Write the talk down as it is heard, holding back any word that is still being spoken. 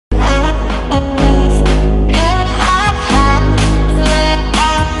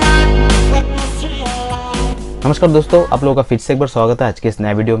नमस्कार दोस्तों, आप लोगों का फिर से एक बार स्वागत है आज के इस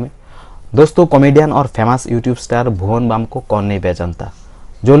नए वीडियो में। दोस्तों, कॉमेडियन और फेमस यूट्यूब स्टार भुवन बाम को कौन नहीं पहचानता।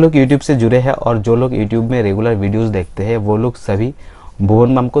 जो लोग यूट्यूब से जुड़े हैं और जो लोग यूट्यूब में रेगुलर वीडियोस देखते हैं वो लोग सभी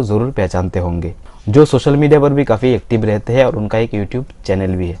भुवन बाम को ज़रूर पहचानते होंगे, जो सोशल मीडिया पर भी काफ़ी एक्टिव रहते हैं और उनका एक यूट्यूब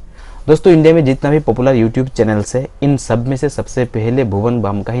चैनल भी है। दोस्तों, इंडिया में जितना भी पॉपुलर यूट्यूब चैनल्स है, इन सब में से सबसे पहले भुवन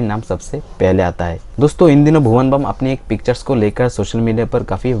बाम का ही नाम सबसे पहले आता है। दोस्तों, इन दिनों भुवन बाम अपनी एक पिक्चर्स को लेकर सोशल मीडिया पर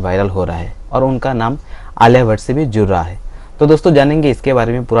काफ़ी वायरल हो रहा है और उनका नाम आलिया भट्ट से भी जुड़ रहा है। तो दोस्तों, जानेंगे इसके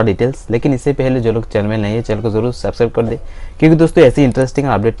बारे में पूरा डिटेल्स, लेकिन इससे पहले जो लोग चैनल में नहीं है चैनल को जरूर सब्सक्राइब कर दे, क्योंकि दोस्तों ऐसी इंटरेस्टिंग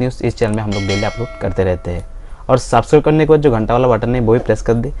और अपडेट न्यूज़ इस चैनल में हम लोग डेली अपलोड करते रहते हैं। और सब्सक्राइब करने के बाद जो घंटा वाला बटन है वो भी प्रेस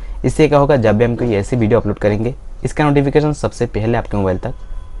कर दे। इससे क्या होगा, जब भी हम कोई ऐसी वीडियो अपलोड करेंगे इसका नोटिफिकेशन सबसे पहले आपके मोबाइल तक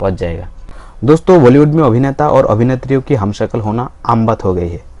पहुँच जाएगा। दोस्तों, बॉलीवुड में अभिनेता और अभिनेत्रियों की हमशक्ल होना आम बात हो गई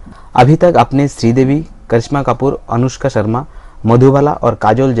है। अभी तक आपने श्रीदेवी, करिश्मा कपूर, अनुष्का शर्मा, मधुबाला और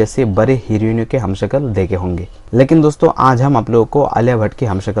काजोल जैसे बड़े हीरोइनों के हमशक्ल देखे होंगे, लेकिन दोस्तों आज हम आप लोगों को आलिया भट्ट की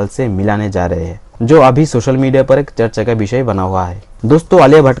हमशक्ल से मिलाने जा रहे हैं, जो अभी सोशल मीडिया पर एक चर्चा का विषय बना हुआ है। दोस्तों,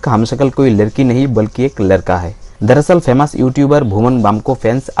 आलिया भट्ट का हमशक्ल कोई लड़की नहीं बल्कि एक लड़का है। दरअसल फेमस यूट्यूबर भुवन बाम को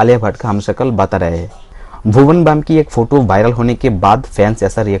फैंस आलिया भट्ट का हमशक्ल बता रहे हैं। भुवन बाम की एक फोटो वायरल होने के बाद फैंस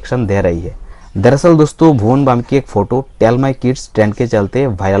ऐसा रिएक्शन दे रही है। दरअसल दोस्तों, भुवन बाम की एक photo tell my kids trend के चलते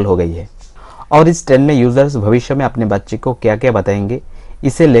वायरल हो गई है और इस ट्रेंड में यूजर्स भविष्य में अपने बच्चे को क्या क्या बताएंगे,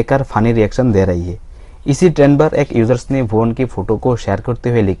 इसे लेकर फनी रिएक्शन दे रही है। इसी ट्रेंड पर एक यूजर्स ने भुवन की फोटो को शेयर करते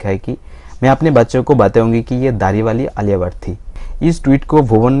हुए लिखा है कि मैं अपने बच्चों को बताऊंगी कि ये दाढ़ी वाली आलिया भट्ट थी। इस ट्वीट को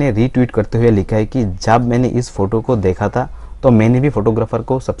भुवन ने रीट्वीट करते हुए लिखा है कि जब मैंने इस फोटो को देखा था तो मैंने भी फोटोग्राफर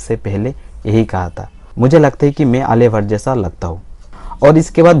को सबसे पहले यही कहा था, मुझे लगता है कि मैं आलिया भट्ट जैसा लगता हूँ। और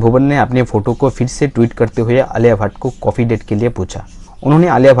इसके बाद भुवन ने अपने फोटो को फिर से ट्वीट करते हुए आलिया भट्ट को कॉफी डेट के लिए पूछा। उन्होंने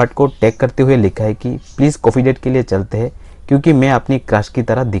आलिया भट्ट को टैग करते हुए लिखा है कि प्लीज़ कॉफी डेट के लिए चलते हैं, क्योंकि मैं अपनी क्रश की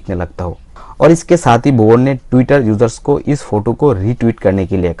तरह दिखने लगता हूँ। और इसके साथ ही भुवन ने ट्विटर यूजर्स को इस फोटो को रीट्वीट करने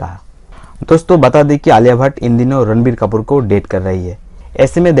के लिए कहा। दोस्तों, बता दें कि आलिया भट्ट इन दिनों रणबीर कपूर को डेट कर रही है।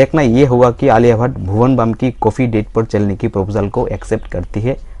 ऐसे में देखना ये हुआ कि आलिया भट्ट भुवन बाम की कॉफी डेट पर चलने की प्रपोजल को एक्सेप्ट करती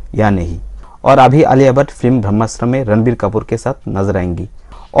है या नहीं। और अभी आलिया भट्ट फिल्म ब्रह्मास्त्र में रणबीर कपूर के साथ नजर आएंगी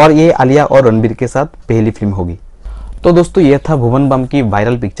और ये आलिया और रणबीर के साथ पहली फिल्म होगी। तो दोस्तों, ये था भुवन बाम की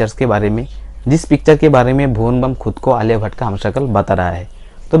वायरल पिक्चर्स के बारे में, जिस पिक्चर के बारे में भुवन बाम खुद को आलिया भट्ट का हमशक्ल बता रहा है।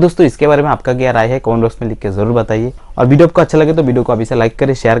 तो दोस्तों, इसके बारे में आपका क्या राय है कमेंट बॉक्स में लिख के जरूर बताइए। और वीडियो आपको अच्छा लगे तो वीडियो को अभी से लाइक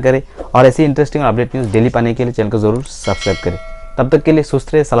करें, शेयर करें और ऐसी इंटरेस्टिंग अपडेट न्यूज़ डेली पाने के लिए चैनल को जरूर सब्सक्राइब करें। तब तक के लिए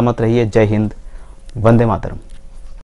सुस्त रहिए, सलामत रहिए। जय हिंद, वंदे मातरम।